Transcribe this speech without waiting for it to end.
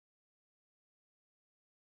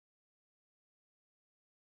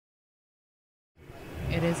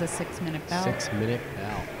It is a 6-minute bout. 6-minute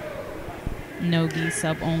bout. No gi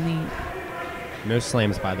sub only. No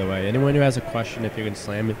slams, by the way. Anyone who has a question if you can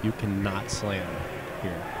slam, if you cannot slam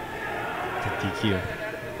here. It's a DQ.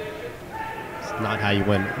 It's not how you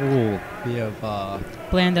win. Ooh, we have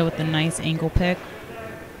Blanda with the nice ankle pick.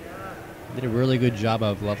 did a really good job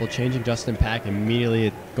of level changing. Justin Pack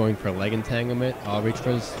immediately going for a leg entanglement. Reach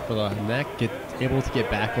for the neck, able to get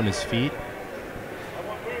back on his feet.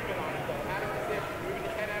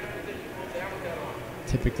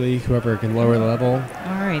 Typically, whoever can lower the level.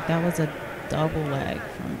 All right, that was a double leg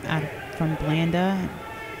from Blanda.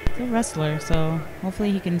 He's a wrestler, so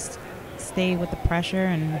hopefully he can stay with the pressure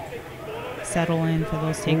and settle in for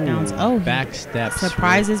those takedowns. Ooh, back steps.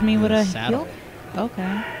 Surprises me with a saddle. heel.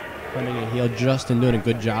 Okay. Running a heel. Justin doing a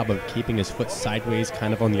good job of keeping his foot sideways,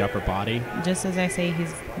 kind of on the upper body. Just as I say, he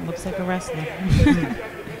looks like a wrestler.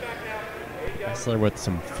 Wrestler with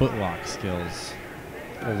some footlock skills.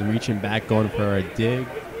 Reaching back, going for a dig.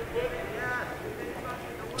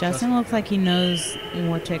 Justin looks like he knows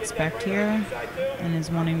what to expect here and is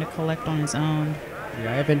wanting to collect on his own.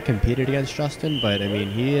 Yeah, I haven't competed against Justin, but I mean,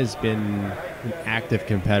 he has been an active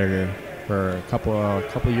competitor for a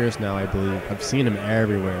couple years now, I believe. I've seen him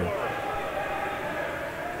everywhere.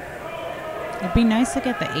 It'd be nice to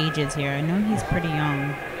get the ages here. I know he's pretty young.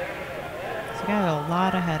 He's got a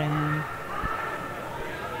lot ahead of him.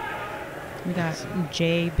 We got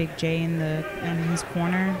Big J in his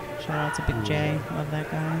corner. Shout out to Big J. Love that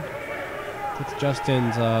guy. It's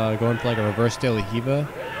Justin's going for like a reverse De La Riva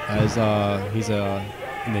as he's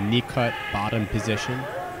in the knee cut bottom position.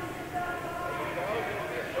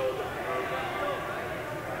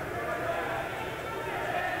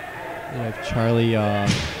 We have Charlie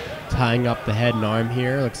tying up the head and arm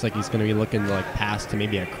here. Looks like he's going to be looking to like pass to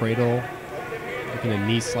maybe a cradle. Looking to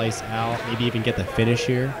knee slice out. Maybe even get the finish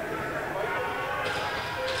here.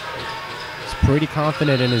 Pretty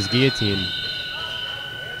confident in his guillotine.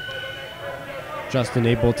 Justin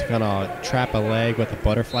able to kind of trap a leg with a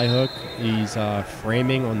butterfly hook. He's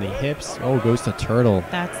framing on the hips. Oh, goes to turtle.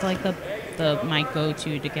 That's like my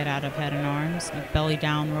go-to to get out of head and arms. Like belly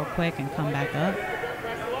down real quick and come back up.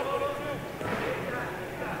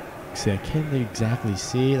 See, I can't exactly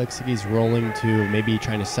see. It looks like he's rolling to maybe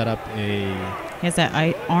trying to set up a... He has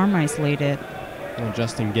that arm isolated.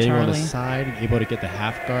 Justin getting Charlie on his side, able to get the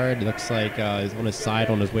half guard. It looks like he's on his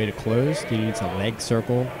side on his way to close. He needs a leg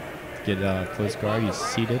circle to get close guard. He's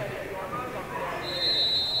seated.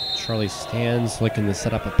 Charlie stands looking to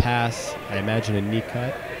set up a pass. I imagine a knee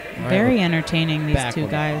cut. Very entertaining, these two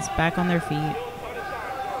guys. Back on their feet.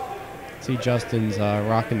 See Justin's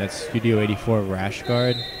rocking that Studio 84 rash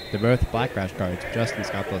guard. They're both black rash guards.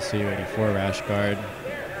 Justin's got the Studio 84 rash guard.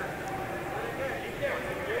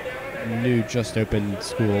 New just opened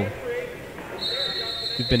school.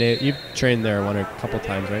 You've trained there a couple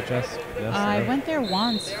times, right, Jess? Yes, I went there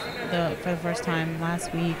once for the first time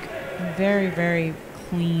last week. Very, very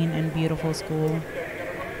clean and beautiful school.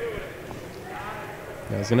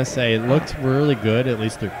 I was gonna say it looked really good, at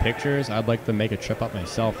least through pictures. I'd like to make a trip up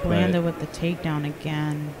myself. Blanda with the takedown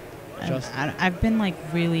again. I've been like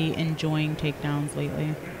really enjoying takedowns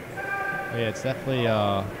lately. Yeah, it's definitely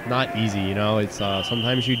not easy, you know. It's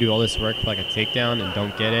sometimes you do all this work for like a takedown and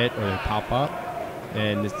don't get it, or they pop up,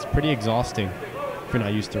 and it's pretty exhausting if you're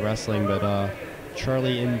not used to wrestling. But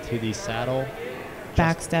Charlie into the saddle.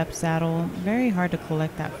 Back step saddle. Very hard to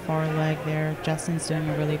collect that far leg there. Justin's doing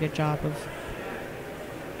a really good job of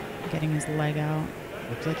getting his leg out.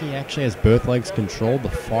 Looks like he actually has both legs controlled. The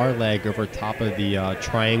far leg over top of the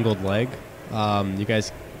triangled leg. You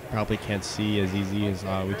guys probably can't see as easy as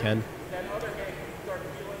we can.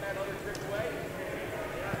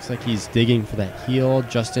 Looks like he's digging for that heel.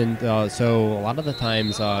 Justin, so a lot of the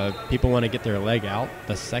times people want to get their leg out.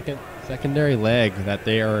 The secondary leg that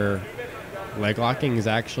they are leg locking is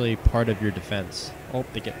actually part of your defense. Oh,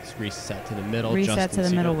 they get reset to the middle. Reset to the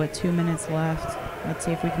middle with 2 minutes left. Let's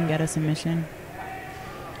see if we can get a submission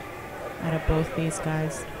out of both these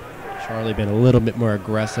guys. Charlie been a little bit more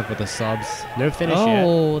aggressive with the subs. No finish yet.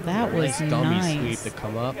 Oh, that was nice. Dummy nice. sweep to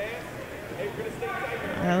come up.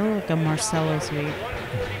 That looked like a Marcelo sweep.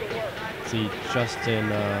 See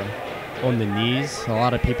Justin on the knees. A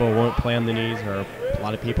lot of people won't play on the knees, or a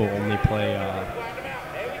lot of people only play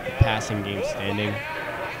the passing game standing.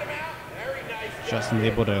 Justin's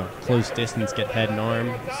able to close distance, get head and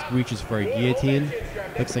arm. Reaches for a guillotine.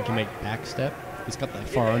 Looks like he might back step. He's got that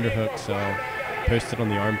far underhook, so posted on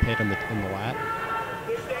the armpit on the lat.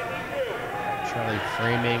 Charlie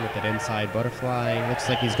framing with that inside butterfly. Looks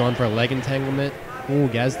like he's gone for a leg entanglement. Ooh,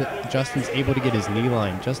 guys, Justin's able to get his knee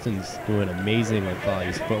line. Justin's doing amazing with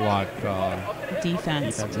his footlock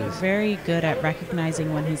defenses. defenses. Very good at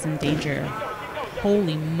recognizing when he's in danger.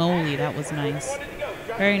 Holy moly, that was nice.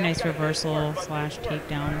 Very nice reversal /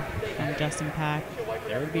 takedown from Justin Pack.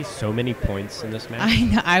 There would be so many points in this match.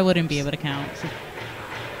 I wouldn't be able to count.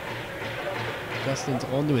 Justin's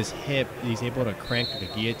onto his hip. He's able to crank the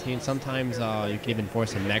guillotine. Sometimes you can even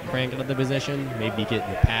force a neck crank into the position. Maybe get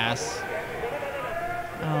the pass.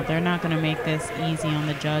 Oh, they're not going to make this easy on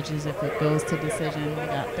the judges if it goes to decision. We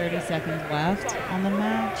got 30 seconds left on the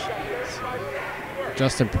match.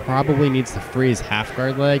 Justin probably needs to free his half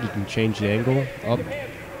guard leg. He can change the angle. Up.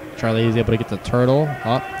 Charlie is able to get the turtle.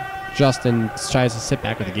 Up. Justin tries to sit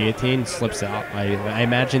back with the guillotine. Slips out. I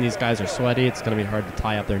imagine these guys are sweaty. It's going to be hard to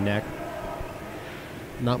tie up their neck.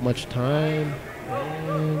 Not much time.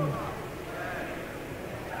 And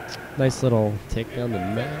nice little takedown the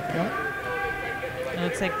mat. It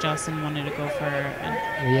looks like Justin wanted to go for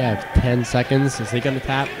We have 10 seconds. Is he going to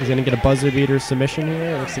tap? He's going to get a buzzer beater submission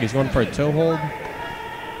here. It looks like he's going for a toe hold.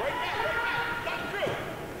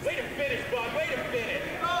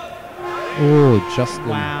 Oh, Justin.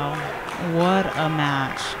 Wow. What a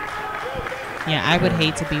match. Yeah, I would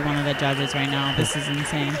hate to be one of the judges right now. This is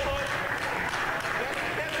insane.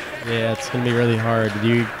 Yeah, it's going to be really hard. Do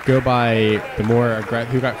you go by the more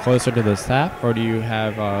who got closer to the tap, or do you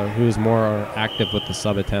have who's more active with the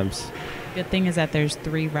sub attempts? Good thing is that there's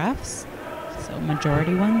 3 refs, so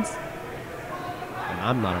majority wins. And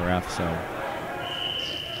I'm not a ref, so.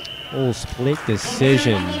 Oh, split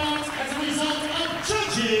decision.